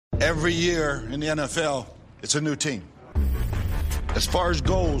Every year in the NFL, it's a new team. As far as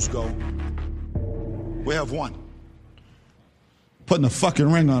goals go, we have one. Putting a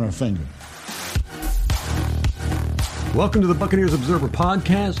fucking ring on our finger. Welcome to the Buccaneers Observer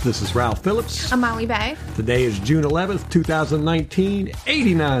Podcast. This is Ralph Phillips. I'm Molly Bay. Today is June 11th, 2019.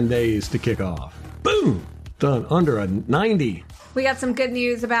 89 days to kick off. Boom! Done under a 90. We got some good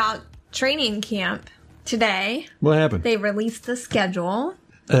news about training camp today. What happened? They released the schedule.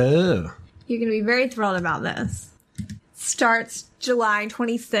 Oh. You're going to be very thrilled about this. Starts July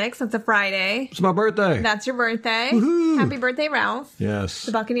 26th. That's a Friday. It's my birthday. That's your birthday. Woohoo. Happy birthday, Ralph. Yes.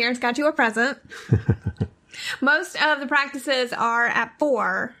 The Buccaneers got you a present. Most of the practices are at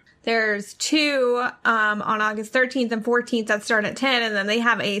 4. There's 2 on August 13th and 14th that start at 10, and then they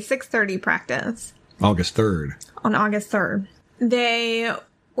have a 6:30 practice. August 3rd. On August 3rd. They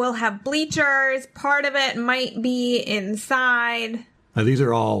will have bleachers. Part of it might be inside. Now, these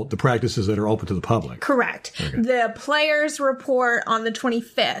are all the practices that are open to the public. Correct. Okay. The players report on the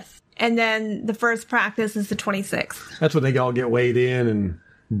 25th, and then the first practice is the 26th. That's when they all get weighed in and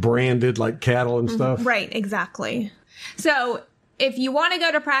branded like cattle and stuff. Right, exactly. So if you want to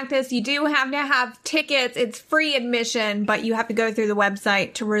go to practice, you do have to have tickets. It's free admission, but you have to go through the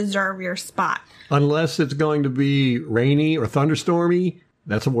website to reserve your spot. Unless it's going to be rainy or thunderstormy,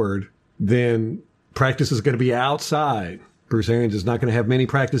 that's a word, then practice is going to be outside. Bruce Arians is not going to have many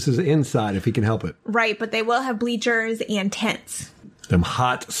practices inside if he can help it. Right, but they will have bleachers and tents. Them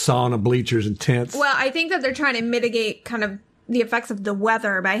hot sauna bleachers and tents. Well, I think that they're trying to mitigate kind of the effects of the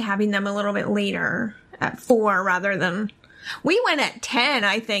weather by having them a little bit later at 4 rather than... We went at 10,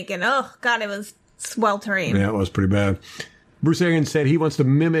 I think, and oh, God, it was sweltering. Yeah, it was pretty bad. Bruce Arians said he wants to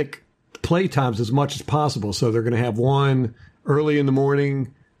mimic play times as much as possible, so they're going to have one early in the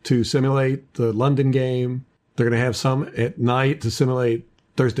morning to simulate the London game. They're going to have some at night to simulate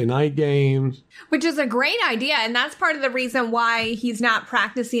Thursday night games. Which is a great idea, and that's part of the reason why he's not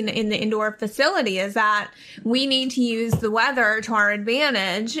practicing in the indoor facility, is that we need to use the weather to our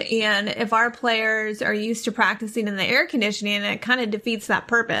advantage, and if our players are used to practicing in the air conditioning, it kind of defeats that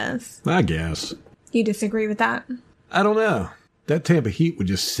purpose. I guess. You disagree with that? I don't know. That Tampa heat would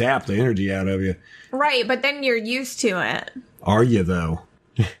just sap the energy out of you. Right, but then you're used to it. Are you, though?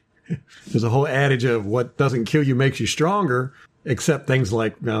 There's a whole adage of what doesn't kill you makes you stronger, except things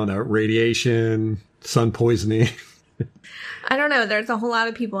like, I don't know, radiation, sun poisoning. I don't know. There's a whole lot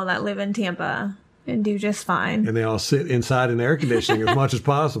of people that live in Tampa and do just fine. And they all sit inside in air conditioning as much as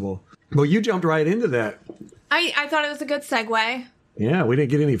possible. Well, you jumped right into that. I thought it was a good segue. Yeah, we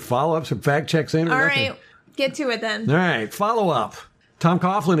didn't get any follow-ups or fact checks in or all nothing. Right, get to it then. All right, follow-up. Tom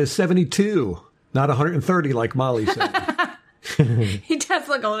Coughlin is 72, not 130 like Molly said. He does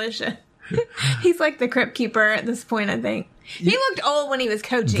look old as shit. He's like the crypt keeper at this point, I think. He looked old when he was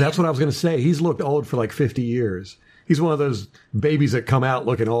coaching. That's what I was going to say. He's looked old for like 50 years. He's one of those babies that come out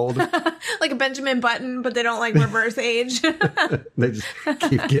looking old. Like a Benjamin Button, but they don't like reverse age. They just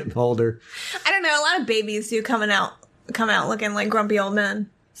keep getting older. I don't know. A lot of babies do come out looking like grumpy old men.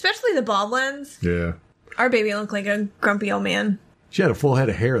 Especially the bald ones. Yeah. Our baby looked like a grumpy old man. She had a full head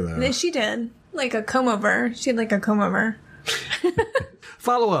of hair, though. Yeah, she did. Like a comb over. She had like a comb over.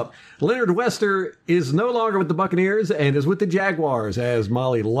 Follow up. Leonard Wester is no longer with the Buccaneers and is with the Jaguars, as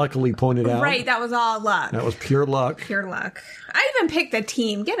Molly luckily pointed out. Right, that was all luck. That was pure luck. Pure luck. I even picked a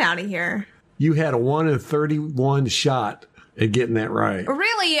team. Get out of here. You had a 1 in 31 shot at getting that right.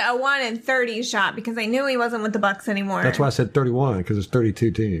 Really, a 1 in 30 shot, because I knew he wasn't with the Bucs anymore. That's why I said 31, because there's 32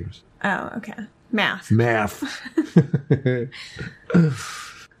 teams. Oh, okay. Math. Another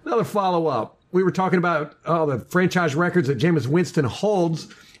follow-up. We were talking about the franchise records that Jameis Winston holds.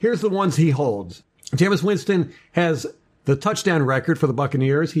 Here's the ones he holds. Jameis Winston has the touchdown record for the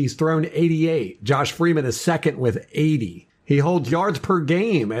Buccaneers. He's thrown 88. Josh Freeman is second with 80. He holds yards per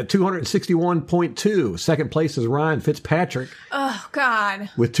game at 261.2. Second place is Ryan Fitzpatrick. Oh, God.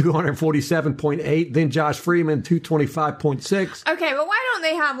 With 247.8. Then Josh Freeman, 225.6. Okay, but why don't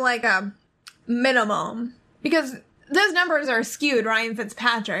they have like a minimum? Because those numbers are skewed, Ryan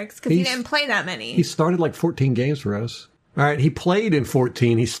Fitzpatrick's, because he didn't play that many. He started like 14 games for us. All right, he played in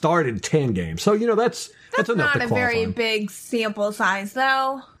 14. He started 10 games. So, that's enough to qualify. Not a very big sample size,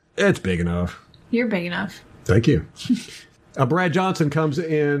 though. It's big enough. You're big enough. Thank you. Brad Johnson comes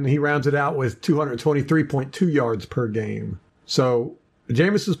in. He rounds it out with 223.2 yards per game. So,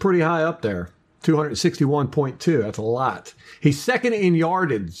 Jameis is pretty high up there. 261.2. That's a lot. He's second in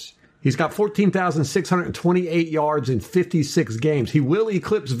yardage. He's got 14,628 yards in 56 games. He will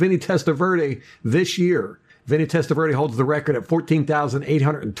eclipse Vinny Testaverde this year. Vinny Testaverde holds the record at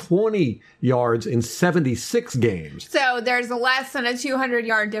 14,820 yards in 76 games. So there's less than a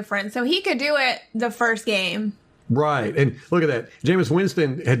 200-yard difference. So he could do it the first game. Right. And look at that. Jameis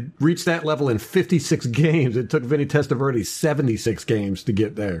Winston had reached that level in 56 games. It took Vinny Testaverde 76 games to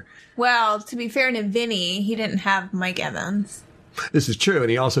get there. Well, to be fair to Vinny, he didn't have Mike Evans. This is true.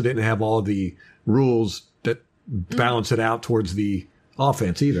 And he also didn't have all the rules that balance it out towards the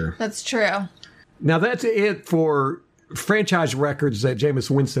offense either. That's true. Now, that's it for franchise records that Jameis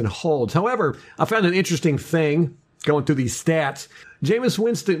Winston holds. However, I found an interesting thing going through these stats. Jameis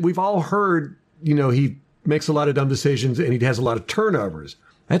Winston, we've all heard, he makes a lot of dumb decisions and he has a lot of turnovers.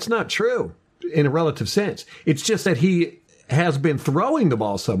 That's not true in a relative sense. It's just that he has been throwing the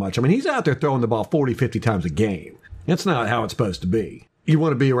ball so much. I mean, he's out there throwing the ball 40, 50 times a game. That's not how it's supposed to be. You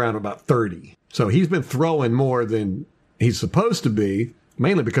want to be around about 30. So he's been throwing more than he's supposed to be,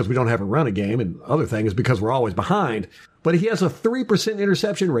 mainly because we don't have a running game, and other thing is because we're always behind. But he has a 3%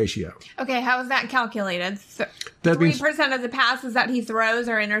 interception ratio. Okay, how is that calculated? That 3% of the passes that he throws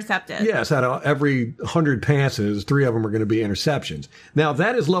are intercepted. Yes, out of every 100 passes, 3 of them are going to be interceptions. Now,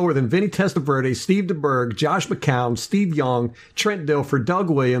 that is lower than Vinny Testaverde, Steve DeBerg, Josh McCown, Steve Young, Trent Dilfer, Doug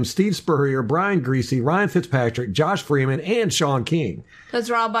Williams, Steve Spurrier, Brian Greasy, Ryan Fitzpatrick, Josh Freeman, and Sean King.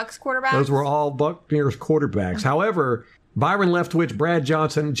 Those were all Bucs quarterbacks? Those were all Buccaneers quarterbacks. However, Byron Leftwich, Brad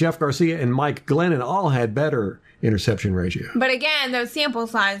Johnson, Jeff Garcia, and Mike Glennon all had better interception ratio. But again, those sample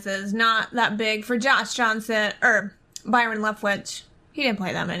sizes, not that big for Josh Johnson or Byron Leftwich. He didn't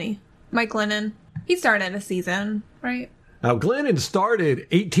play that many. Mike Glennon, he started a season, right? Now, Glennon started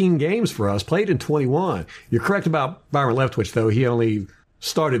 18 games for us, played in 21. You're correct about Byron Leftwich, though. He only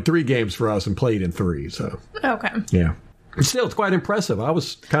started 3 games for us and played in 3, so. Okay. Yeah. Still, it's quite impressive. I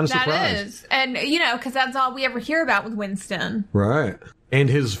was kind of surprised. That is. And, because that's all we ever hear about with Winston. Right. And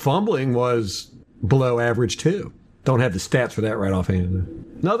his fumbling was below average, too. Don't have the stats for that right offhand.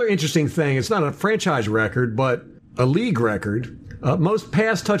 Another interesting thing, it's not a franchise record, but a league record. Most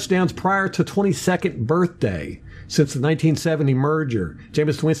pass touchdowns prior to 22nd birthday since the 1970 merger.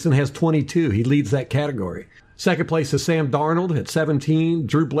 Jameis Winston has 22. He leads that category. Second place is Sam Darnold at 17.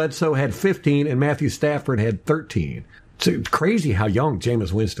 Drew Bledsoe had 15, and Matthew Stafford had 13. It's crazy how young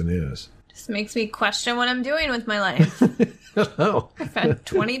Jameis Winston is. Just makes me question what I'm doing with my life. Oh. At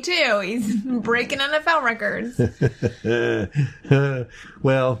 22, he's breaking NFL records.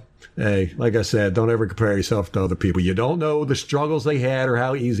 Well, hey, like I said, don't ever compare yourself to other people. You don't know the struggles they had or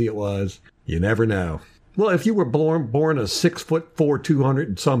how easy it was. You never know. Well, if you were born a 6'4", 200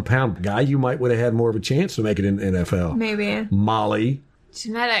 and some pound guy, you might would have had more of a chance to make it in the NFL. Maybe. Molly.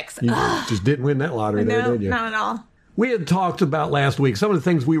 Genetics. You just didn't win that lottery there, did you? Not at all. We had talked about last week some of the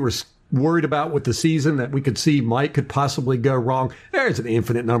things we were worried about with the season that we could see could possibly go wrong. There's an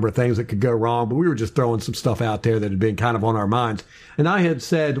infinite number of things that could go wrong, but we were just throwing some stuff out there that had been kind of on our minds. And I had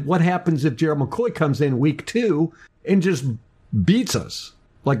said, what happens if Gerald McCoy comes in week 2 and just beats us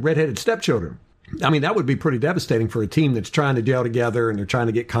like redheaded stepchildren? I mean, that would be pretty devastating for a team that's trying to gel together and they're trying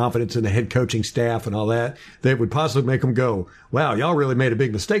to get confidence in the head coaching staff and all that. That would possibly make them go, wow, y'all really made a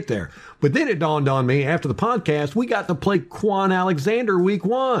big mistake there. But then it dawned on me after the podcast, we got to play Quan Alexander week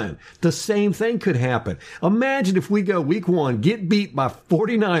 1. The same thing could happen. Imagine if we go week 1, get beat by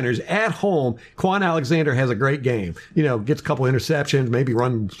 49ers at home. Quan Alexander has a great game. Gets a couple interceptions, maybe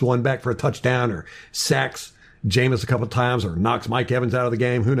runs one back for a touchdown or sacks Jameis a couple of times or knocks Mike Evans out of the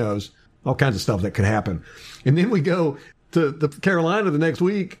game. Who knows? All kinds of stuff that could happen. And then we go to Carolina the next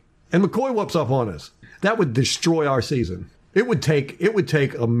week, and McCoy whoops up on us. That would destroy our season. It would take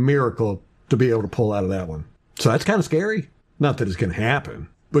a miracle to be able to pull out of that one. So that's kind of scary. Not that it's going to happen,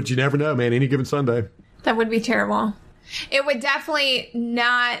 but you never know, man. Any given Sunday. That would be terrible. It would definitely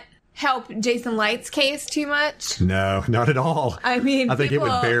not help Jason Light's case too much. No, not at all. I mean, I think it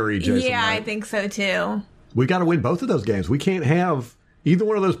would bury Jason Yeah, Light. I think so too. We got to win both of those games. We can't have either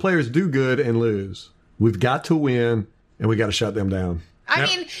one of those players do good and lose. We've got to win, and we got to shut them down. I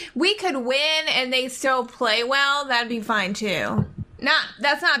mean, we could win and they still play well. That'd be fine too.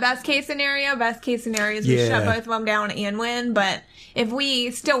 That's not best case scenario. Best case scenario is we shut both of them down and win. But if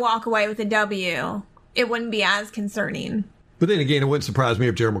we still walk away with a W, it wouldn't be as concerning. But then again, it wouldn't surprise me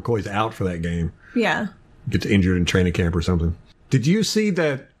if Gerald McCoy's out for that game. Yeah. Gets injured in training camp or something. Did you see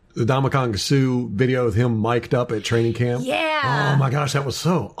that the Ndamukong Suh video of him mic'd up at training camp? Yeah. Oh my gosh, that was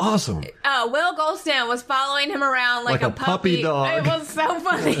so awesome. Will Golston was following him around like a puppy dog. It was so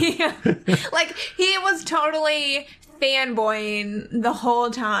funny. Like, he was totally fanboying the whole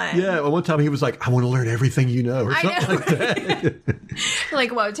time. Yeah, well, one time he was like, I want to learn everything you know, or something like that.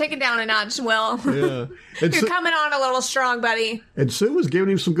 Like, whoa, take it down a notch, Will. Yeah. And You're coming on a little strong, buddy. And Sue was giving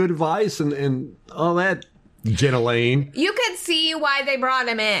him some good advice and all that. Jenna Lane. You could see why they brought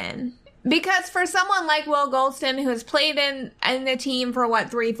him in. Because for someone like Will Golston, who has played in the team for,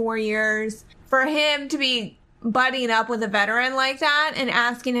 3-4 years, for him to be buddying up with a veteran like that and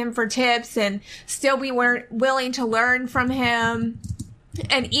asking him for tips and still be willing to learn from him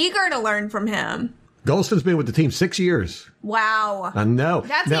and eager to learn from him. Golston's been with the team 6 years. Wow. I know.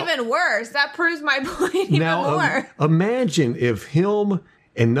 That's even worse. That proves my point even more. Imagine if him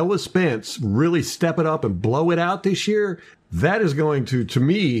and Noah Spence really step it up and blow it out this year. That is going to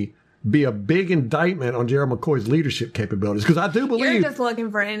me, be a big indictment on Gerald McCoy's leadership capabilities. Because I do believe... You're just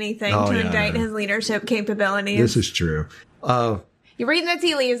looking for anything to indict his leadership capabilities. This is true. You're reading the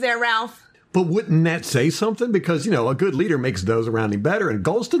tea leaves there, Ralph. But wouldn't that say something? Because, a good leader makes those around him better. And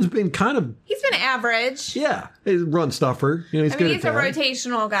Golston's been kind of... He's been average. Yeah. He's a run stuffer. He's good he's a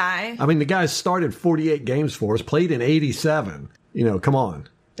rotational guy. I mean, the guy started 48 games for us, played in 87. Come on.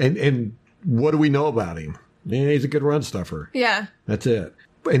 And what do we know about him? Yeah, he's a good run stuffer. Yeah. That's it.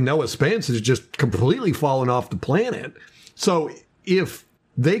 And Noah Spence has just completely fallen off the planet. So if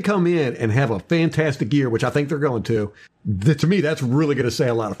they come in and have a fantastic year, which I think they're going to me, that's really going to say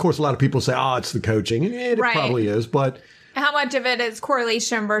a lot. Of course, a lot of people say, it's the coaching. And it probably is, but... How much of it is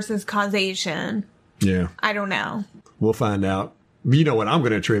correlation versus causation? Yeah. I don't know. We'll find out. You know what I'm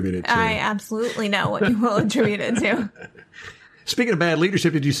going to attribute it to. I absolutely know what you will attribute it to. Speaking of bad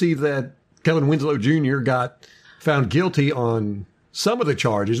leadership, did you see that Kellen Winslow Jr. got found guilty on some of the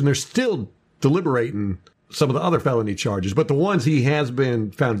charges, and they're still deliberating some of the other felony charges, but the ones he has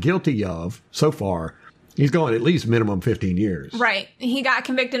been found guilty of so far, he's going at least minimum 15 years. Right. He got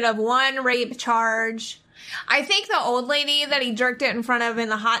convicted of one rape charge. I think the old lady that he jerked it in front of in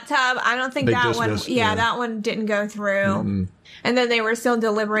the hot tub, I don't think that one, that one didn't go through. Mm-hmm. And then they were still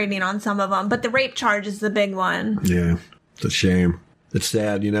deliberating on some of them, but the rape charge is the big one. Yeah. It's a shame. It's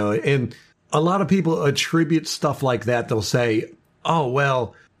sad, and a lot of people attribute stuff like that. They'll say, oh,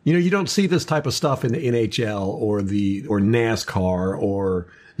 well, you don't see this type of stuff in the NHL or NASCAR or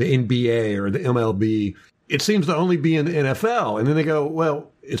the NBA or the MLB. It seems to only be in the NFL. And then they go,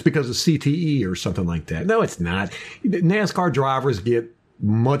 well, it's because of CTE or something like that. No, it's not. NASCAR drivers get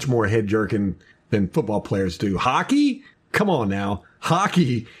much more head jerking than football players do. Hockey? Come on now.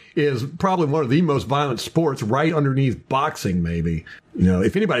 Hockey is probably one of the most violent sports, right underneath boxing, maybe.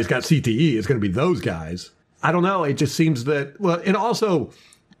 If anybody's got CTE, it's going to be those guys. I don't know. It just seems that, and also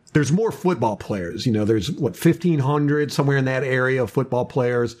there's more football players. There's 1,500 somewhere in that area of football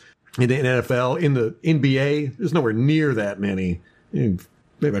players in the NFL. In the NBA, there's nowhere near that many. Maybe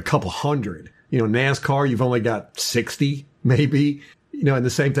a couple hundred. NASCAR, you've only got 60, maybe. And the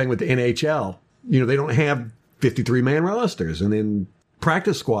same thing with the NHL. They don't have 53-man rosters and then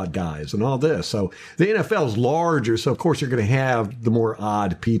practice squad guys and all this. So the NFL is larger, so of course you're going to have the more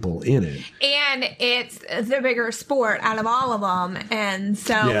odd people in it. And it's the bigger sport out of all of them. And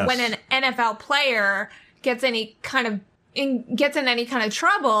so when an NFL player gets in any kind of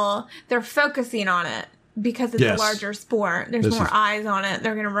trouble, they're focusing on it because it's a larger sport. There's more eyes on it.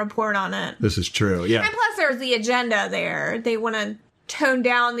 They're going to report on it. This is true. Yeah. And plus there's the agenda there. They want to tone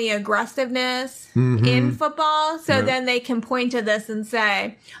down the aggressiveness in football, so then they can point to this and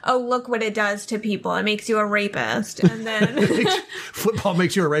say, oh, look what it does to people. It makes you a rapist. And then football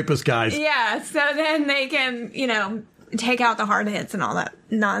makes you a rapist, guys. Yeah, so then they can, take out the hard hits and all that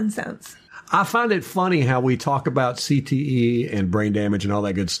nonsense. I find it funny how we talk about CTE and brain damage and all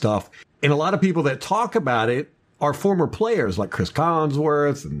that good stuff. And a lot of people that talk about it are former players like Chris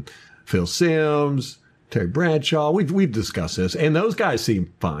Collinsworth and Phil Simms, Terry Bradshaw. We've discussed this, and those guys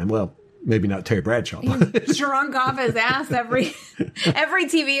seem fine. Well, maybe not Terry Bradshaw. He's drunk off his ass every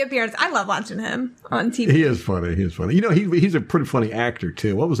TV appearance. I love watching him on TV. He is funny. He's a pretty funny actor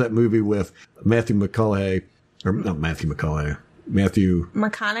too. What was that movie with Matthew McConaughey,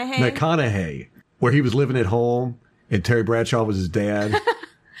 where he was living at home and Terry Bradshaw was his dad?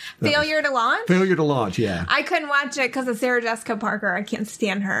 Failure to Launch? Failure to Launch, yeah. I couldn't watch it because of Sarah Jessica Parker. I can't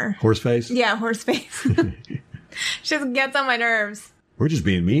stand her. Horseface? Yeah, Horseface. She just gets on my nerves. We're just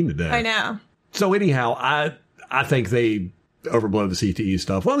being mean today. I know. So anyhow, I think they overblow the CTE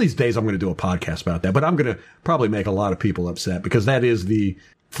stuff. One of these days I'm going to do a podcast about that, but I'm going to probably make a lot of people upset because that is the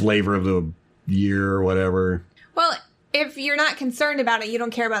flavor of the year or whatever. Well, if you're not concerned about it, you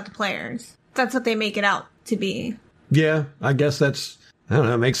don't care about the players. That's what they make it out to be. Yeah, I guess that's... I don't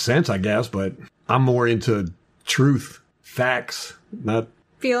know, it makes sense, I guess, but I'm more into truth, facts, not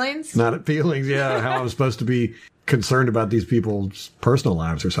feelings. Not feelings, yeah, how I'm supposed to be concerned about these people's personal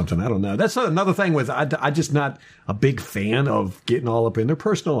lives or something. I don't know. That's another thing with, I'm just not a big fan of getting all up in their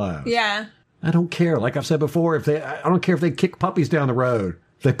personal lives. Yeah. I don't care. Like I've said before, I don't care if they kick puppies down the road.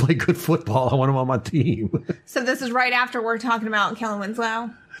 If they play good football, I want them on my team. So this is right after we're talking about Kellen Winslow.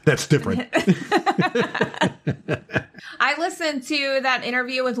 That's different. I listened to that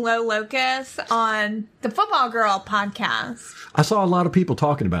interview with Lo Locust on the Football Girl podcast. I saw a lot of people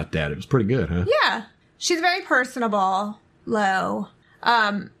talking about that. It was pretty good, huh? Yeah. She's very personable, Lo.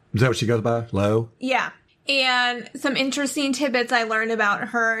 Is that what she goes by? Low? Yeah. And some interesting tidbits I learned about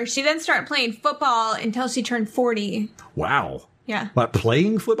her. She didn't start playing football until she turned 40. Wow. Yeah. About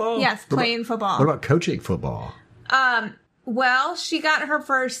playing football? Yes, playing football. What about coaching football? Well, she got her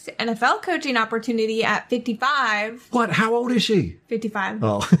first NFL coaching opportunity at 55. What? How old is she? 55.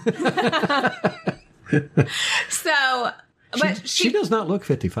 Oh. So, but she does not look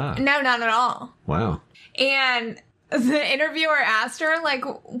 55. No, not at all. Wow. And the interviewer asked her, like,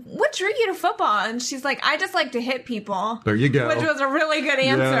 what drew you to football? And she's like, I just like to hit people. There you go. Which was a really good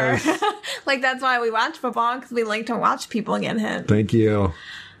answer. Yes. Like, that's why we watch football, because we like to watch people get hit. Thank you.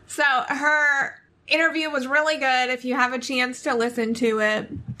 So her interview was really good if you have a chance to listen to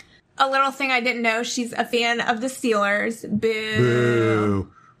it. A little thing I didn't know, she's a fan of the Steelers. Boo.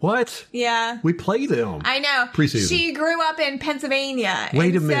 Boo. What? Yeah. We play them. I know. Preseason. She grew up in Pennsylvania.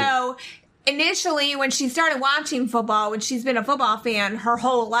 Wait a minute. So initially, when she started watching football, when she's been a football fan her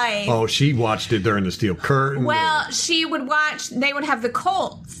whole life. Oh, she watched it during the Steel Curtain. Well, she would watch, they would have the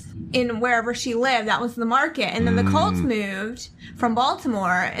Colts in wherever she lived. That was the market. And then the Colts moved from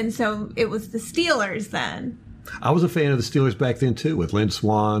Baltimore. And so it was the Steelers then. I was a fan of the Steelers back then, too, with Lynn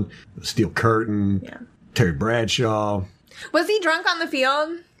Swann, the Steel Curtain, Terry Bradshaw. Was he drunk on the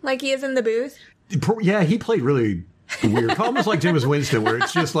field like he is in the booth? Yeah, he played really weird. Almost like Jameis Winston, where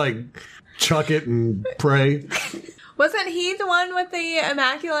it's just like chuck it and pray. Wasn't he the one with the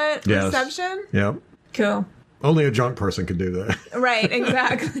immaculate reception? Yep. Cool. Only a drunk person could do that. Right,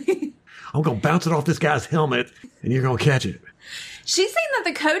 exactly. I'm going to bounce it off this guy's helmet, and you're going to catch it. She's saying that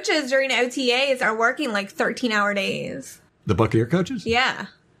the coaches during OTAs are working like 13-hour days. The Buccaneer coaches? Yeah.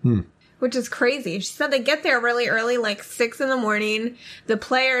 Which is crazy. She said they get there really early, like 6 in the morning. The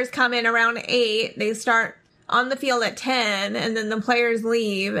players come in around 8. They start on the field at 10, and then the players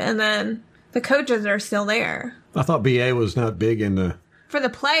leave, and then the coaches are still there. I thought BA was not big in the... For the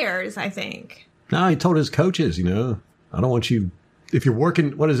players, I think. No, he told his coaches, I don't want you... If you're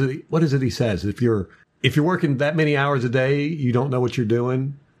working... What is it he says? If you're working that many hours a day, you don't know what you're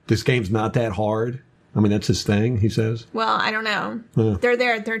doing. This game's not that hard. I mean, that's his thing, he says. Well, I don't know. They're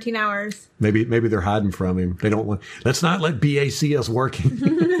there at 13 hours. Maybe they're hiding from him. They don't want... Let's not let BA see us working.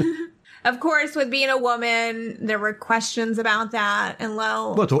 Of course, with being a woman, there were questions about that. And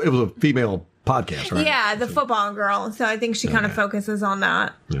Lo... Well, it was a female podcast, right? Yeah, the Football Girl. So I think she kind of focuses on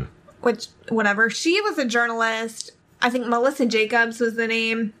that. Yeah. Which, whatever. She was a journalist. I think Melissa Jacobs was the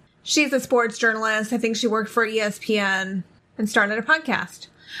name. She's a sports journalist. I think she worked for ESPN and started a podcast.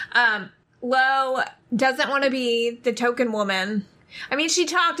 Lo doesn't want to be the token woman. I mean, she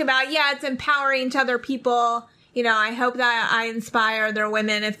talked about, it's empowering to other people. I hope that I inspire other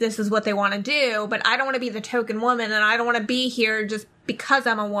women if this is what they want to do, but I don't want to be the token woman, and I don't want to be here just because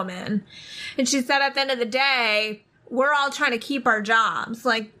I'm a woman. And she said at the end of the day, we're all trying to keep our jobs.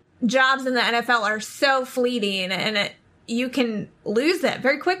 Like, jobs in the NFL are so fleeting, and you can lose it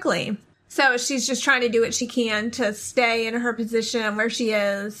very quickly. So she's just trying to do what she can to stay in her position where she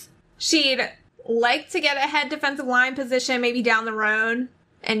is. She'd like to get a head defensive line position maybe down the road,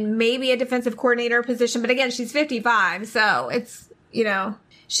 and maybe a defensive coordinator position. But again, she's 55, so it's,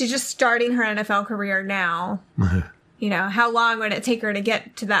 she's just starting her NFL career now. How long would it take her to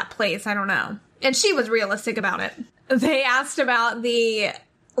get to that place? I don't know. And she was realistic about it. They asked about the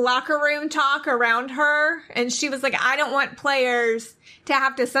locker room talk around her, and she was like, I don't want players to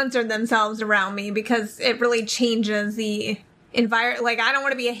have to censor themselves around me because it really changes the environment. Like, I don't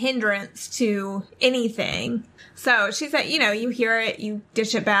want to be a hindrance to anything. So she said, you hear it, you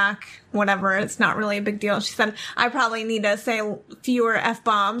dish it back, whatever. It's not really a big deal. She said, I probably need to say fewer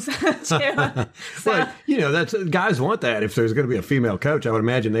F-bombs too. So, but, that's guys want that. If there's going to be a female coach, I would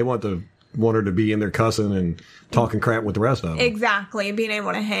imagine they want her to be in there cussing and talking crap with the rest of them. Exactly, being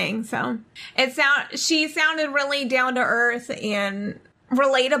able to hang. So she sounded really down to earth and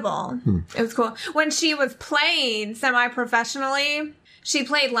relatable. It was cool. When she was playing semi-professionally, she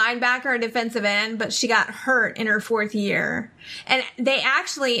played linebacker or defensive end, but she got hurt in her 4th year. And they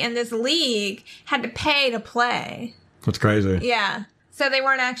actually, in this league, had to pay to play. That's crazy. Yeah. So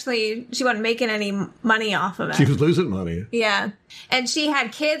she wasn't making any money off of it. She was losing money. Yeah. And she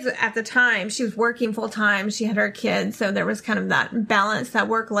had kids at the time. She was working full time. She had her kids. So there was kind of that balance, that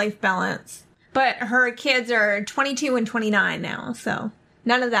work-life balance. But her kids are 22 and 29 now. So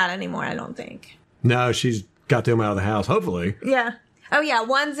none of that anymore, I don't think. No, she's got them out of the house, hopefully. Yeah. Oh, yeah.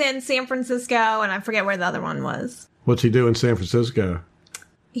 One's in San Francisco, and I forget where the other one was. What's he do in San Francisco?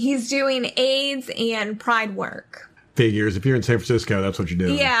 He's doing AIDS and Pride work. Figures. If you're in San Francisco, that's what you're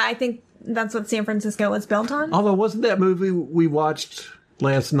doing. Yeah, I think that's what San Francisco was built on. Although, wasn't that movie we watched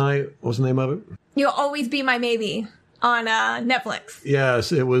last night? What's the name of it? You'll Always Be My Maybe on Netflix.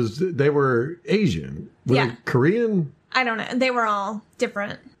 Yes, it was. They were Asian. Were Yeah. they Korean? I don't know. They were all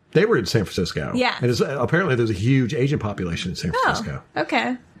different. They were in San Francisco. Yeah. And apparently there's a huge Asian population in San Francisco. Oh,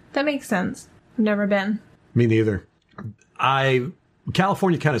 okay. That makes sense. I've never been. Me neither.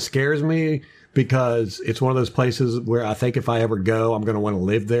 California kind of scares me because it's one of those places where I think if I ever go, I'm going to want to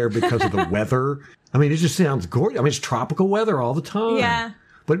live there because of the weather. I mean, it just sounds gorgeous. I mean, it's tropical weather all the time. Yeah.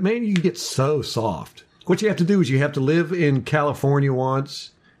 But man, you can get so soft. What you have to do is you have to live in California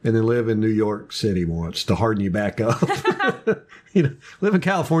once and then live in New York City once to harden you back up. Live in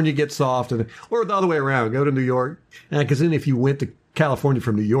California, get soft, or the other way around. Go to New York. Because then if you went to California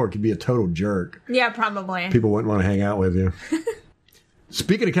from New York, you'd be a total jerk. Yeah, probably. People wouldn't want to hang out with you.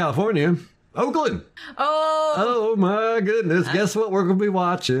 Speaking of California, Oakland. Oh my goodness. Guess what we're going to be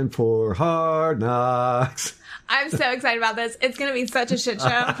watching for Hard Knocks? I'm so excited about this. It's going to be such a shit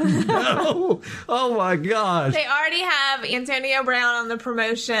show. Oh my gosh. They already have Antonio Brown on the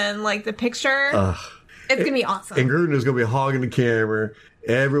promotion, like the picture. It's going to be awesome. And Gruden is going to be hogging the camera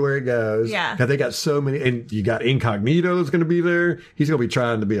everywhere it goes. Yeah. Because they got so many. And you got Incognito is going to be there. He's going to be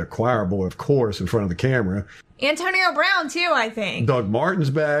trying to be a choir boy, of course, in front of the camera. Antonio Brown, too, I think. Doug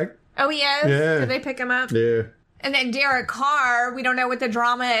Martin's back. Oh, he is? Yeah. Did they pick him up? Yeah. And then Derek Carr, we don't know what the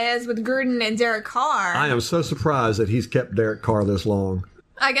drama is with Gruden and Derek Carr. I am so surprised that he's kept Derek Carr this long.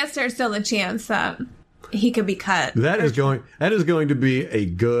 I guess there's still a chance that he could be cut. That is going to be a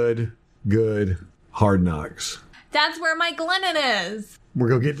good Hard Knocks. That's where Mike Lennon is. We're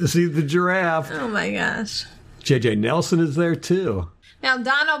going to get to see the giraffe. Oh, my gosh. JJ Nelson is there, too. Now,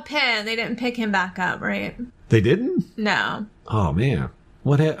 Donald Penn, they didn't pick him back up, right? They didn't? No. Oh, man.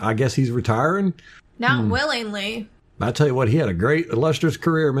 I guess he's retiring? Not willingly. I tell you what, he had a great, illustrious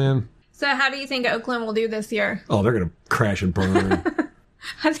career, man. So how do you think Oakland will do this year? Oh, they're going to crash and burn.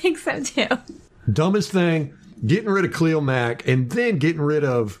 I think so, too. Dumbest thing, getting rid of Khalil Mack and then getting rid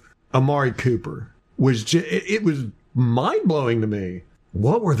of Amari Cooper was it was mind-blowing to me.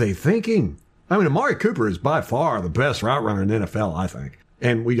 What were they thinking? I mean, Amari Cooper is by far the best route runner in the NFL, I think.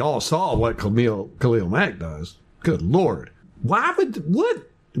 And we all saw what Khalil Mack does. Good Lord. What?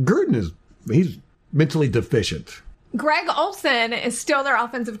 Gruden he's mentally deficient. Greg Olson is still their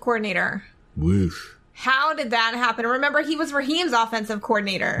offensive coordinator. Woof. How did that happen? Remember, he was Raheem's offensive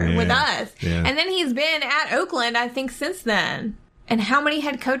coordinator with us. Yeah. And then he's been at Oakland, I think, since then. And how many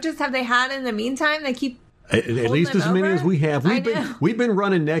head coaches have they had in the meantime? They keep at least as many as we have. know. We've been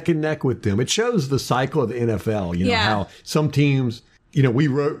running neck and neck with them. It shows the cycle of the NFL. You know how some teams,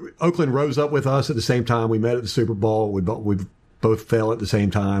 Oakland rose up with us at the same time. We met at the Super Bowl. We both fell at the same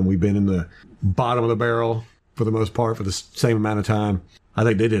time. We've been in the bottom of the barrel for the most part for the same amount of time. I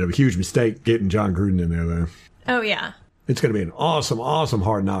think they did a huge mistake getting John Gruden in there, though. Oh, yeah. It's going to be an awesome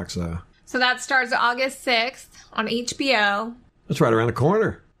Hard Knocks, though. So that starts August 6th on HBO. That's right around the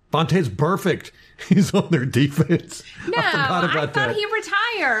corner. Vontaze Burfict. He's on their defense. No, I thought he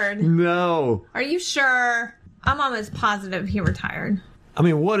retired. No. Are you sure? I'm almost positive he retired. I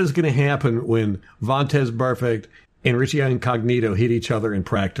mean, what is going to happen when Vontaze Burfict and Richie Incognito hit each other in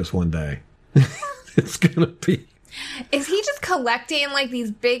practice one day? It's going to be... Is he just collecting, like,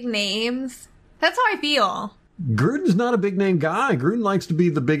 these big names? That's how I feel. Gruden's not a big name guy. Gruden likes to be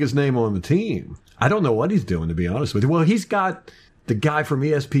the biggest name on the team. I don't know what he's doing, to be honest with you. Well, he's got... The guy from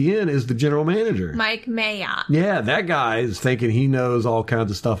ESPN is the general manager. Mike Mayock. Yeah, that guy is thinking he knows all kinds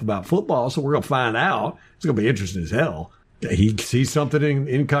of stuff about football, so we're going to find out. It's going to be interesting as hell. He sees something in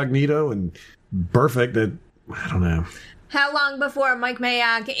Incognito and Burfict that, I don't know. How long before Mike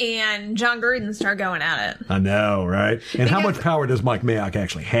Mayock and John Gruden start going at it? I know, right? And how much power does Mike Mayock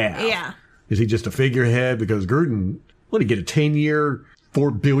actually have? Yeah. Is he just a figurehead? Because Gruden, what did he get, a 10-year,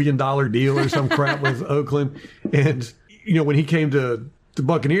 $4 billion deal or some crap with Oakland? And... when he came to the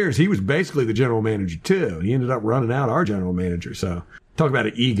Buccaneers, he was basically the general manager, too. He ended up running out our general manager. So talk about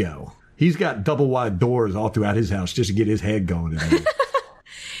an ego. He's got double wide doors all throughout his house just to get his head going.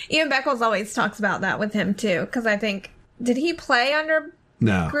 Ian Beckles always talks about that with him, too. Because I think, did he play under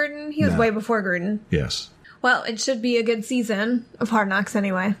Gruden? He was way before Gruden. Yes. Well, it should be a good season of Hard Knocks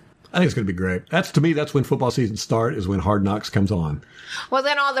anyway. I think it's going to be great. To me, that's when football season starts, is when Hard Knocks comes on. Well,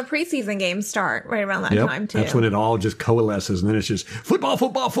 then all the preseason games start right around that time, too. That's when it all just coalesces, and then it's just football,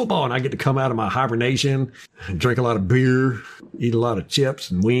 football, football, and I get to come out of my hibernation, drink a lot of beer, eat a lot of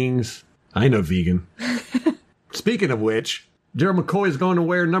chips and wings. I ain't no vegan. Speaking of which, Gerald McCoy is going to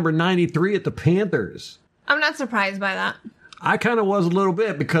wear number 93 at the Panthers. I'm not surprised by that. I kind of was a little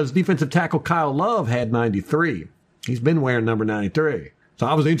bit because defensive tackle Kyle Love had 93. He's been wearing number 93. So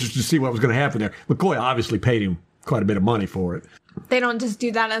I was interested to see what was going to happen there. McCoy obviously paid him quite a bit of money for it. They don't just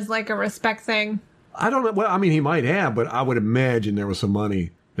do that as like a respect thing. I don't know. Well, I mean, he might have, but I would imagine there was some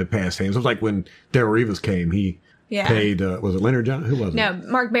money that passed hands. It was like when Darrelle Revis came, he paid, was it Leonard Johnson? Who was it? No,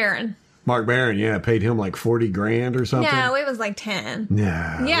 Mark Barron. Mark Barron, yeah, paid him like 40 grand or something. No, it was like 10.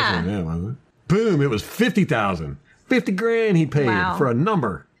 Yeah. Yeah. That, wasn't it? Boom, it was 50,000. 50 grand he paid for a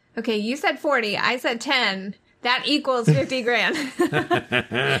number. Okay, you said 40. I said 10. That equals 50 grand.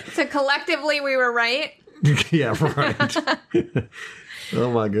 So collectively we were right. Yeah, right.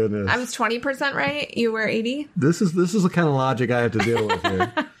 Oh my goodness. I was 20% right. You were 80. This is the kind of logic I have to deal with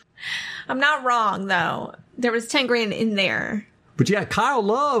here. I'm not wrong though. There was 10 grand in there. But yeah, Kyle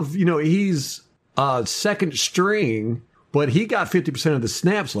Love, he's second string, but he got 50% of the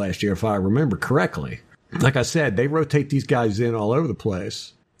snaps last year, if I remember correctly. Like I said, they rotate these guys in all over the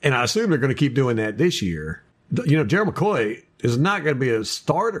place. And I assume they're going to keep doing that this year. Gerald McCoy is not going to be a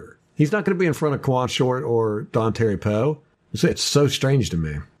starter. He's not going to be in front of Quan Short or Dontari Poe. It's so strange to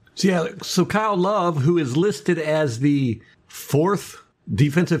me. So Kyle Love, who is listed as the fourth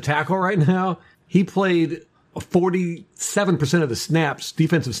defensive tackle right now, he played 47% of the snaps,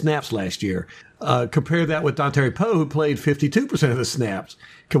 defensive snaps last year. Compare that with Dontari Poe, who played 52% of the snaps.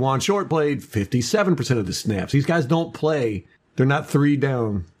 Kawan Short played 57% of the snaps. These guys don't play. They're not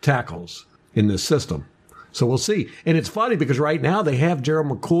 3-down tackles in this system. So we'll see. And it's funny because right now they have Gerald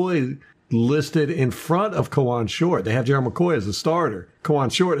McCoy listed in front of Kawan Short. They have Gerald McCoy as the starter.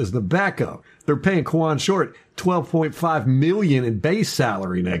 Kawan Short as the backup. They're paying Kawan Short $12.5 million in base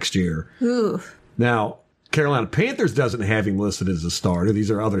salary next year. Ooh. Now, Carolina Panthers doesn't have him listed as a starter.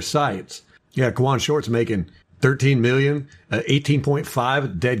 These are other sites. Yeah, Kawan Short's making $13 million,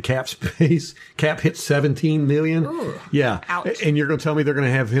 18.5 dead cap space. Cap hit $17 million. Ooh. Yeah. Ouch. And you're going to tell me they're going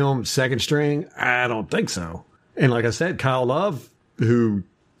to have him second string? I don't think so. And like I said, Kyle Love, who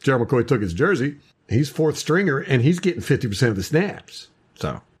Gerald McCoy took his jersey, he's fourth stringer, and he's getting 50% of the snaps.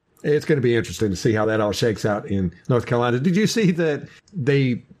 So it's going to be interesting to see how that all shakes out in North Carolina. Did you see that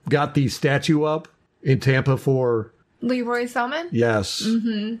they got the statue up in Tampa for Leroy Selman? Yes.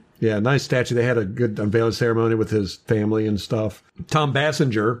 Mm-hmm. Yeah, nice statue. They had a good unveiling ceremony with his family and stuff. Tom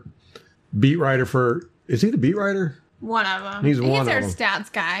Bassinger, beat writer for... Is he the beat writer? One of them. He's one of their them.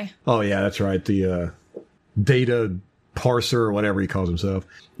 stats guy. Oh, yeah, that's right. The data parser or whatever he calls himself.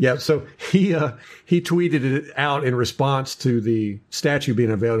 Yeah, so he tweeted it out in response to the statue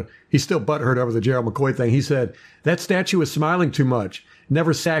being unveiled. He's still butthurt over the Gerald McCoy thing. He said, that statue is smiling too much.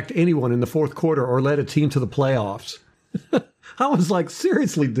 Never sacked anyone in the fourth quarter or led a team to the playoffs. I was like,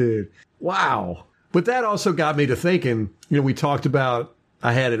 seriously, dude. Wow. But that also got me to thinking, we talked about,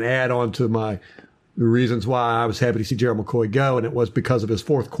 I had an add on to my reasons why I was happy to see Gerald McCoy go, and it was because of his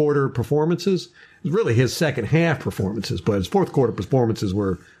fourth quarter performances. It was really his second half performances, but his fourth quarter performances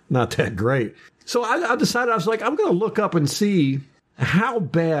were not that great. So I decided, I was like, I'm going to look up and see how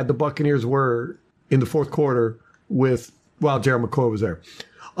bad the Buccaneers were in the fourth quarter while Gerald McCoy was there.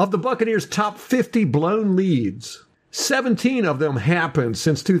 Of the Buccaneers' top 50 blown leads, 17 of them happened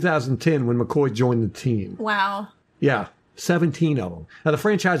since 2010 when McCoy joined the team. Wow. Yeah, 17 of them. Now, the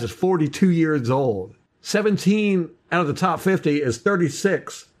franchise is 42 years old. 17 out of the top 50 is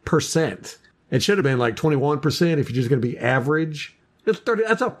 36%. It should have been like 21% if you're just going to be average. That's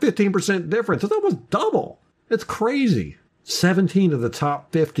a 15% difference. It's almost double. It's crazy. 17 of the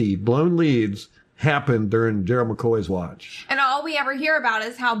top 50 blown leads happened during Gerald McCoy's watch. And all we ever hear about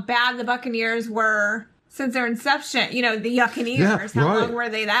is how bad the Buccaneers were since their inception. The Buccaneers. Yeah, how right. long were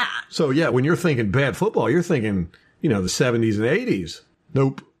they that? So, yeah, when you're thinking bad football, you're thinking, the 70s and 80s.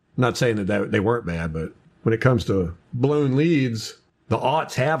 Nope. I'm not saying that they weren't bad, but when it comes to blown leads, the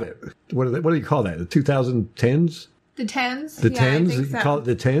aughts have it. What do you call that? The 2010s? The 10s? The 10s? I think You so. call it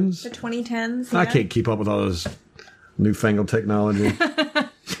the 10s? The 2010s? I yeah. can't keep up with all those newfangled technology.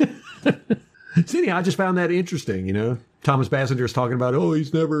 See, anyhow, I just found that interesting, Thomas Bassinger is talking about,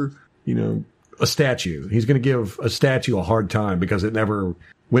 he's never, a statue. He's going to give a statue a hard time because it never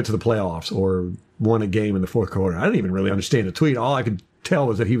went to the playoffs or won a game in the fourth quarter. I didn't even really understand the tweet. All I could tell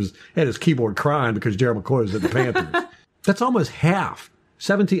was that he was at his keyboard crying because Gerald McCoy was at the Panthers. That's almost half.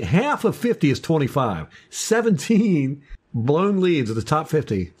 17, half of 50 is 25. 17 blown leads of the top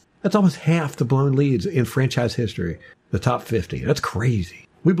 50. That's almost half the blown leads in franchise history. The top 50. That's crazy.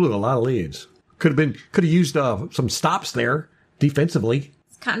 We blew a lot of leads. Could have used some stops there defensively.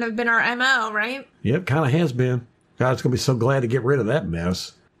 It's kind of been our MO, right? Yep, kind of has been. God's going to be so glad to get rid of that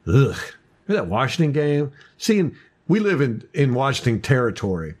mess. Ugh. Remember that Washington game? Seeing We live in Washington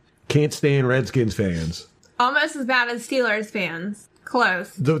territory. Can't stand Redskins fans. Almost as bad as Steelers fans.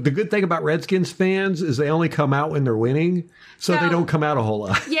 Close. The good thing about Redskins fans is they only come out when they're winning, so they don't come out a whole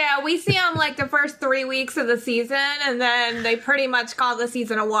lot. Yeah, we see them like the first 3 weeks of the season, and then they pretty much call the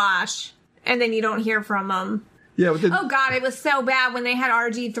season a wash, and then you don't hear from them. Yeah. Oh God, it was so bad when they had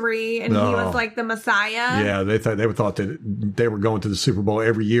RG3 and he was like the Messiah. Yeah, they thought that they were going to the Super Bowl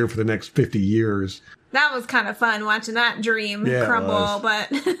every year for the next 50 years. That was kind of fun watching that dream crumble, but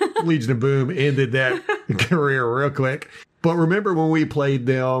Legion of Boom ended that career real quick. But remember when we played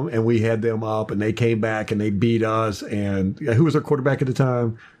them and we had them up and they came back and they beat us, and who was our quarterback at the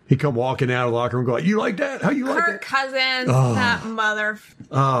time? He come walking out of the locker room going, "You like that? How you like that?" Kirk Cousins, that mother.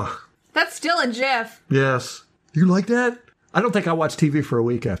 That's still a GIF. Yes. You like that? I don't think I watched TV for a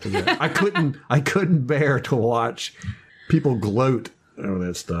week after that. I couldn't bear to watch people gloat over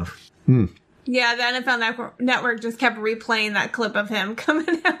that stuff. Yeah, the NFL Network just kept replaying that clip of him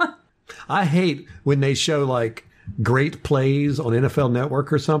coming out. I hate when they show like great plays on NFL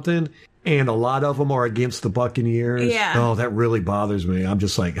Network or something, and a lot of them are against the Buccaneers. Yeah. Oh, that really bothers me. I'm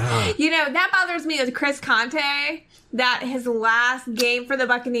just like, That bothers me with Chris Conte, that his last game for the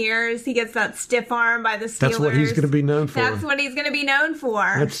Buccaneers, he gets that stiff arm by the Steelers. That's what he's going to be known for. That's what he's going to be known for.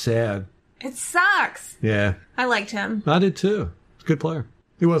 That's sad. It sucks. Yeah. I liked him. I did too. He's a good player.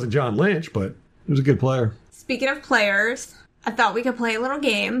 He wasn't John Lynch, but he was a good player. Speaking of players, I thought we could play a little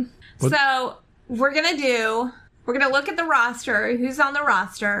game. What? So we're going to look at the roster, who's on the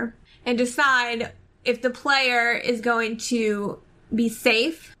roster, and decide if the player is going to be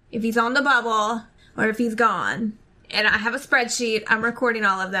safe, if he's on the bubble, or if he's gone. And I have a spreadsheet. I'm recording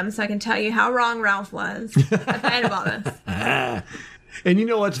all of them so I can tell you how wrong Ralph was at the end of all this. And you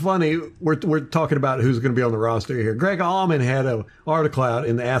know what's funny? We're talking about who's going to be on the roster here. Greg Allman had an article out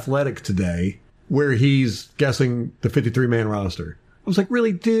in The Athletic today where he's guessing the 53-man roster. I was like,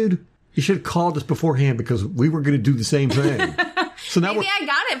 really, dude? You should have called us beforehand because we were going to do the same thing. So now Maybe I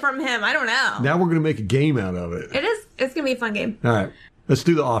got it from him. I don't know. Now we're going to make a game out of it. It's going to be a fun game. All right. Let's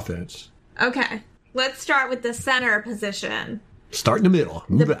do the offense. Okay. Let's start with the center position. Start in the middle.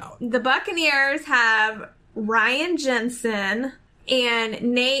 Move out. The Buccaneers have Ryan Jensen and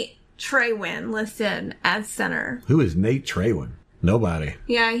Nate Traywin listed as center. Who is Nate Traywin? Nobody.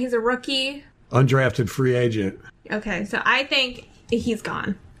 Yeah, he's a rookie. Undrafted free agent. Okay, so I think he's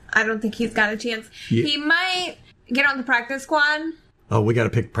gone. I don't think he's got a chance. Yeah. He might get on the practice squad. Oh, we got to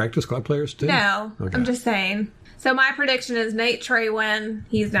pick practice squad players too? No, Okay. I'm just saying. So my prediction is Nate Traywin.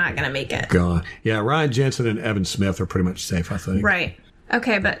 He's not going to make it. Gone. Yeah, Ryan Jensen and Evan Smith are pretty much safe, I think. Right.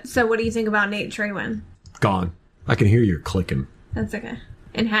 Okay, but so what do you think about Nate Traywin? Gone. I can hear you clicking. That's okay.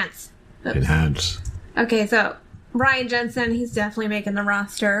 Enhance. Oops. Enhance. Okay, so Ryan Jensen, he's definitely making the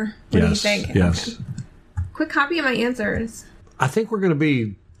roster. What do you think? Yes. Okay. Quick copy of my answers. I think we're going to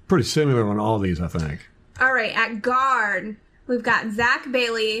be pretty similar on all these, I think. All right, at guard, we've got Zach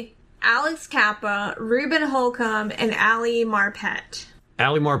Bailey, Alex Kappa, Ruben Holcomb, and Ali Marpet.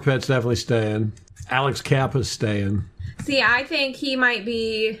 Ali Marpet's definitely staying. Alex Kappa's staying. See, I think he might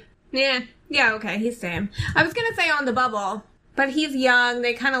be... Yeah, okay, he's staying. I was going to say on the bubble, but he's young.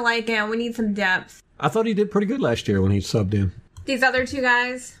 They kind of like him. We need some depth. I thought he did pretty good last year when he subbed in. These other two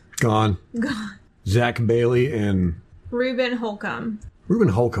guys? Gone. Gone. Zach Bailey and... Ruben Holcomb. Ruben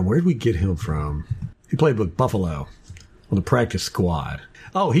Holcomb, where did we get him from? He played with Buffalo on the practice squad.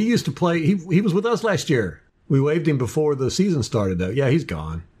 Oh, he used to play... He was with us last year. We waived him before the season started, though. Yeah, he's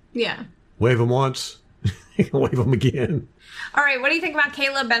gone. Yeah. Wave him once. Wave him again. All right, what do you think about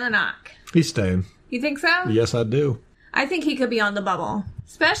Caleb Benenoch? He's staying. You think so? Yes, I do. I think he could be on the bubble.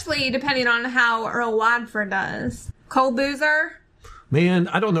 Especially depending on how Earl Wadford does. Cole Boozer? Man,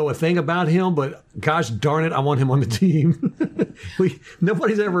 I don't know a thing about him, but gosh darn it, I want him on the team.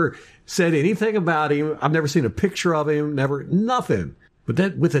 Nobody's ever said anything about him. I've never seen a picture of him, nothing. But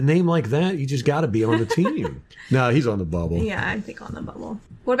that with a name like that, you just got to be on the team. No, he's on the bubble. Yeah, I think on the bubble.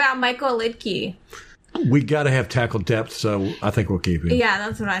 What about Michael Lidke? We got to have tackle depth, so I think we'll keep him. Yeah,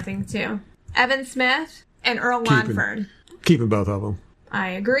 that's what I think too. Evan Smith and Earl Wadford. Keeping both of them. I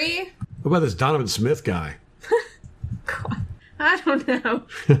agree. What about this Donovan Smith guy? God, I don't know.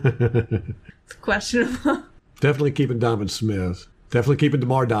 It's questionable. Definitely keeping Donovan Smith. Definitely keeping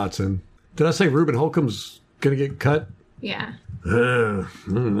DeMar Dotson. Did I say Ruben Holcomb's going to get cut? Yeah. I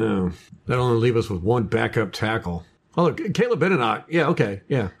don't know. That'll only leave us with one backup tackle. Oh, look, Caleb Benenoch. Yeah, okay,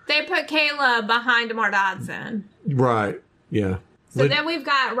 yeah. They put Caleb behind DeMar Dodson. Right, yeah. So then we've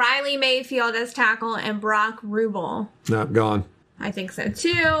got Riley Mayfield as tackle and Brock Rubel. No, gone. I think so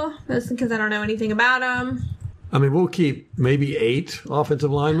too. That's because I don't know anything about him. I mean, we'll keep maybe 8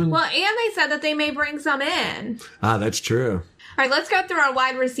 offensive linemen. Well, and they said that they may bring some in. Ah, that's true. All right, let's go through our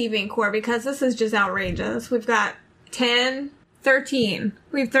wide receiving core because this is just outrageous. We've got 10, 13.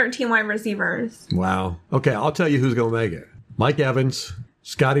 We have 13 wide receivers. Wow. Okay, I'll tell you who's going to make it. Mike Evans,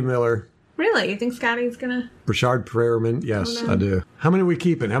 Scotty Miller, Really? You think Scotty's going to... Rashard Perriman. Yes, Oh, no. I do. How many are we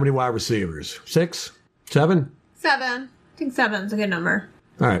keeping? How many wide receivers? 6? 7? 7. I think 7's a good number.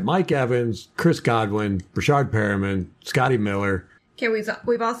 All right, Mike Evans, Chris Godwin, Rashard Perriman, Scotty Miller. Okay,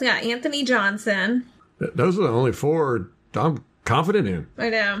 we've also got Anthony Johnson. Those are the only 4 I'm confident in. I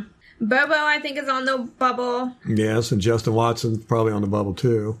know. Bobo, I think, is on the bubble. Yes, and Justin Watson's probably on the bubble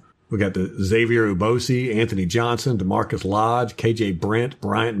too. We got the Xavier Ubosi, Anthony Johnson, DeMarcus Lodge, KJ Brent,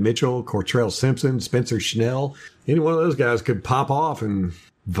 Bryant Mitchell, Cortrell Simpson, Spencer Schnell. Any one of those guys could pop off and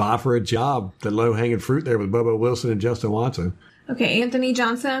vie for a job. The low-hanging fruit there with Bobo Wilson and Justin Watson. Okay, Anthony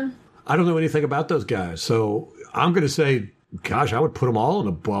Johnson. I don't know anything about those guys, so I'm going to say, gosh, I would put them all in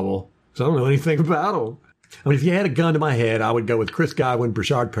a bubble. So I don't know anything about them. I mean, if you had a gun to my head, I would go with Chris Godwin,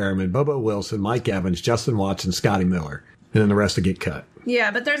 Brashard Perriman, Bobo Wilson, Mike Evans, Justin Watson, Scotty Miller, and then the rest would get cut.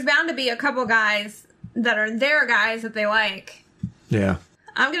 Yeah, but there's bound to be a couple guys that are their guys that they like. Yeah.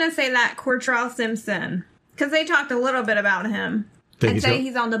 I'm going to say that Cortrell Simpson, because they talked a little bit about him. Think I'd he's say go-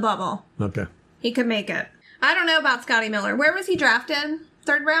 he's on the bubble. Okay. He could make it. I don't know about Scotty Miller. Where was he drafted?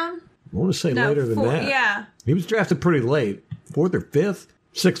 3rd round? I want to say later than that. Yeah. He was drafted pretty late. 4th or 5th?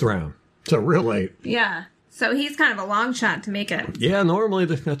 6th round. So real late. Yeah. So he's kind of a long shot to make it. Yeah, normally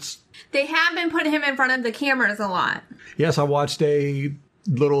that's... They have been putting him in front of the cameras a lot. Yes, I watched a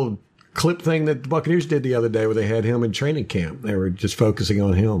little clip thing that the Buccaneers did the other day where they had him in training camp. They were just focusing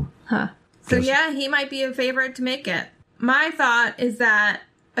on him. Huh. So Yes. yeah, he might be a favorite to make it. My thought is that,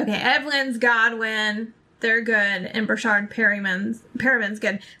 okay, Evelyn's Godwin, they're good, and Brashard Perriman's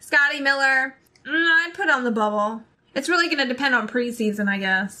good. Scotty Miller, I'd put on the bubble. It's really going to depend on preseason, I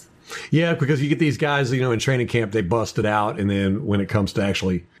guess. Yeah, because you get these guys, in training camp, they bust it out, and then when it comes to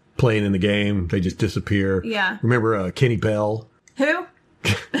actually playing in the game, they just disappear. Yeah. Remember Kenny Bell? Who?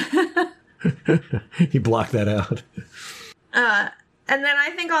 He blocked that out. And then I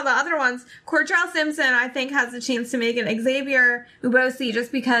think all the other ones, Cortrell Simpson, I think, has a chance to make it. Xavier Ubosi,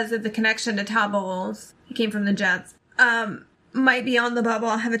 just because of the connection to Todd Bowles. He came from the Jets. Might be on the bubble,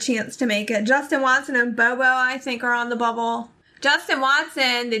 have a chance to make it. Justin Watson and Bobo, I think, are on the bubble. Justin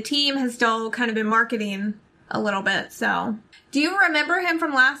Watson, the team has still kind of been marketing a little bit, so. Do you remember him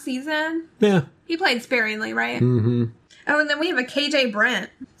from last season? Yeah. He played sparingly, right? Mm-hmm. Oh, and then we have a KJ Brent.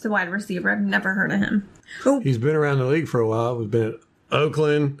 It's a wide receiver. I've never heard of him. Oh, He's been around the league for a while. He's been at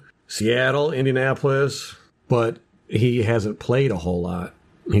Oakland, Seattle, Indianapolis, but he hasn't played a whole lot.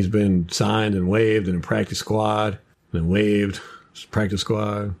 He's been signed and waived in a practice squad, and then waived, practice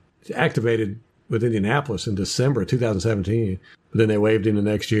squad. He's activated with Indianapolis in December 2017, but then they waived him the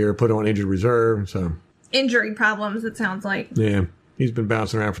next year, put him on injured reserve, so... injury problems, it sounds like. Yeah, he's been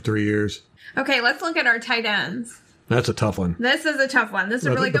bouncing around for 3 years. Okay, let's look at our tight ends. That's a tough one. This is a tough one. This is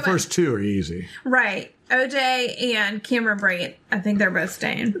a really The good one. first 2 are easy. Right. OJ and Cameron Brate. I think they're both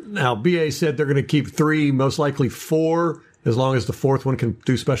staying. Now, BA said they're going to keep 3, most likely 4, as long as the 4th one can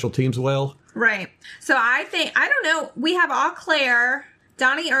do special teams well. Right. So I don't know. We have Auclair,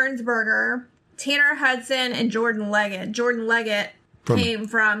 Donnie Ernsberger, Tanner Hudson, and Jordan Leggett. Jordan Leggett came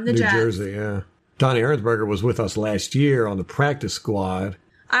from the New Jets. Jersey, yeah. Donnie Ernsberger was with us last year on the practice squad.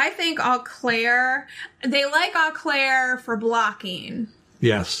 I think Auclair, they like Auclair for blocking.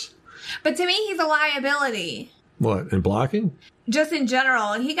 Yes. But to me, he's a liability. What, in blocking? Just in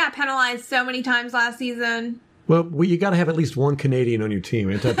general. He got penalized so many times last season. Well, you got to have at least one Canadian on your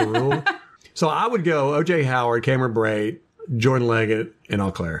team. Ain't that the rule? So I would go O.J. Howard, Cameron Brate, Jordan Leggett, and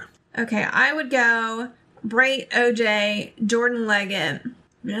Auclair. Okay, I would go Brate, OJ, Jordan Leggett.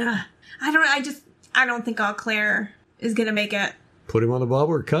 Yeah. I don't think Auclair is going to make it. Put him on the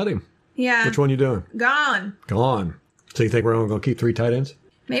bubble or cut him? Yeah. Which one you doing? Gone. Gone. So you think we're only going to keep 3 tight ends?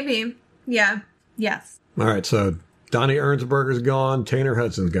 Maybe. Yeah. Yes. All right, so Donnie Ernsberger's gone, Tanner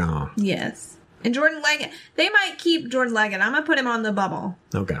Hudson's gone. Yes. And Jordan Leggett. They might keep Jordan Leggett. I'm going to put him on the bubble.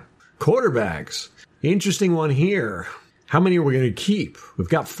 Okay. Quarterbacks. Interesting one here. How many are we going to keep? We've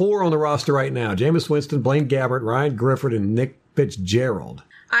got 4 on the roster right now. Jameis Winston, Blaine Gabbert, Ryan Griffith, and Nick Fitzgerald.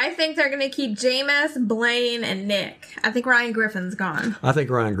 I think they're going to keep Jameis, Blaine, and Nick. I think Ryan Griffin's gone. I think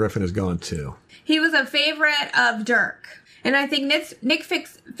Ryan Griffin is gone too. He was a favorite of Dirk. And I think Nick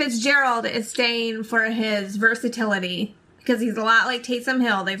Fitzgerald is staying for his versatility because he's a lot like Taysom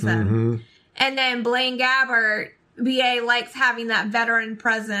Hill, they've said. Mm-hmm. And then Blaine Gabbert, BA likes having that veteran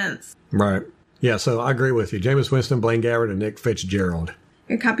presence. Right. Yeah, so I agree with you. Jameis Winston, Blaine Gabbert, and Nick Fitzgerald.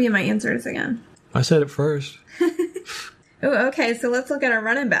 You're copying my answers again. I said it first. Oh, okay. So let's look at our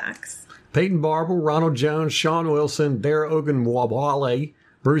running backs. Peyton Barber, Ronald Jones, Sean Wilson, Dare Ogunbowale,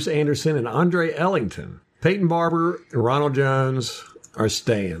 Bruce Anderson, and Andre Ellington. Peyton Barber and Ronald Jones are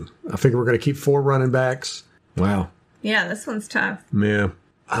staying. I figure we're going to keep 4 running backs. Wow. Yeah, this one's tough. Yeah.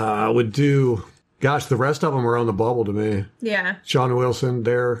 I would do... Gosh, the rest of them are on the bubble to me. Yeah. Sean Wilson,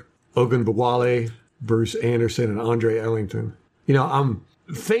 Dare Ogunbowale, Bruce Anderson, and Andre Ellington. You know, I'm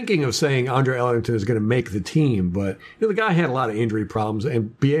thinking of saying Andre Ellington is going to make the team, but the guy had a lot of injury problems,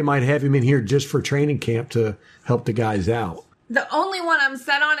 and BA might have him in here just for training camp to help the guys out. The only one I'm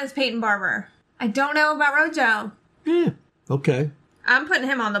set on is Peyton Barber. I don't know about Rojo. Yeah, okay. I'm putting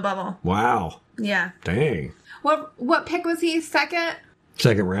him on the bubble. Wow. Yeah. Dang. What pick was he? Second?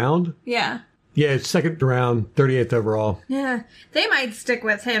 Second round? Yeah. Yeah, it's second round, 38th overall. Yeah. They might stick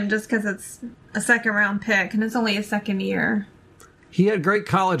with him just because it's a second round pick and it's only his second year. He had great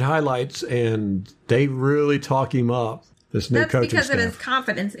college highlights, and they really talk him up, this new coaching staff. That's because of his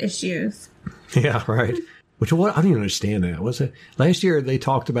confidence issues. Yeah, right. Which, what? I don't even understand that. What's it? Last year, they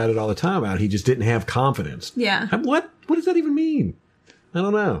talked about it all the time, about he just didn't have confidence. Yeah. What does that even mean? I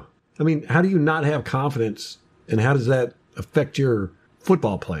don't know. I mean, how do you not have confidence, and how does that affect your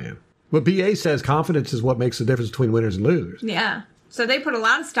football plan? Well, BA says confidence is what makes the difference between winners and losers. Yeah. So they put a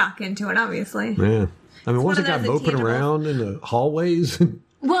lot of stock into it, obviously. Yeah. I mean, It's wasn't one that of guy those moping intangibles. around in the hallways?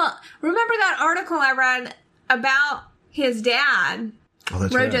 Well, remember that article I read about his dad, Oh,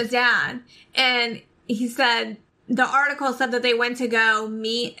 that's Rojo's right. dad? And he said, the article said that they went to go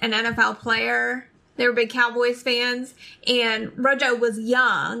meet an NFL player. They were big Cowboys fans. And Rojo was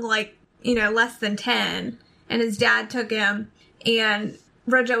young, like, less than 10. And his dad took him. And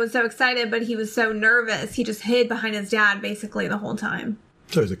Rojo was so excited, but he was so nervous. He just hid behind his dad basically the whole time.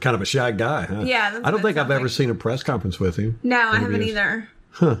 So he's a kind of a shy guy, huh? Yeah, that's I don't what think it I've sounds ever like. seen a press conference with him. No, I haven't Interviews. either.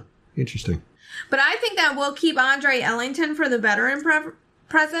 Huh. Interesting. But I think that we'll keep Andre Ellington for the veteran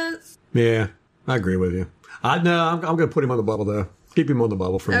presence. Yeah, I agree with you. I'm going to put him on the bubble, though. Keep him on the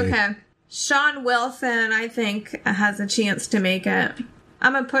bubble for me. Okay. Sean Wilson, I think, has a chance to make it.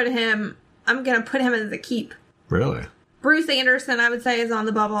 I'm going to put him as a keep. Really? Bruce Anderson, I would say, is on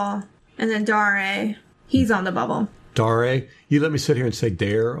the bubble. And then Dare, he's on the bubble. Dare, you let me sit here and say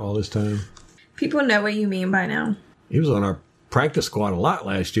Dare all this time. People know what you mean by now. He was on our practice squad a lot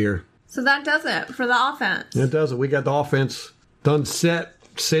last year. So that does it for the offense. It does it. We got the offense done set.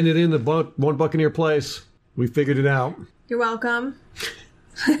 Send it in the one Buccaneer place. We figured it out. You're welcome.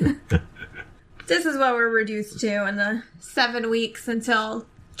 This is what we're reduced to in the 7 weeks until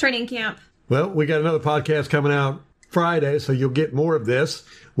training camp. Well, we got another podcast coming out Friday, so you'll get more of this.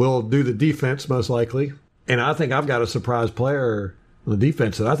 We'll do the defense most likely. And I think I've got a surprise player on the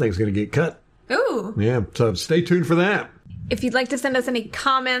defense that I think is going to get cut. Ooh. Yeah, so stay tuned for that. If you'd like to send us any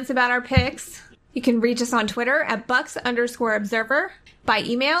comments about our picks, you can reach us on Twitter at Bucks_Observer, by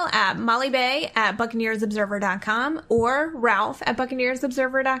email at mollybay@BuccaneersObserver.com or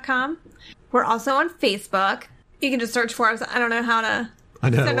Ralph@BuccaneersObserver.com. We're also on Facebook. You can just search for us. I don't know how to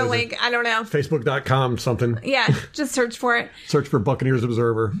send a link. I don't know. Facebook.com something. Yeah, just search for it. Search for Buccaneers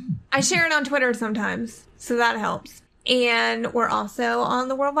Observer. I share it on Twitter sometimes, so that helps. And we're also on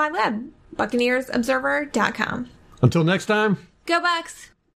the World Wide Web, BuccaneersObserver.com. Until next time. Go Bucks!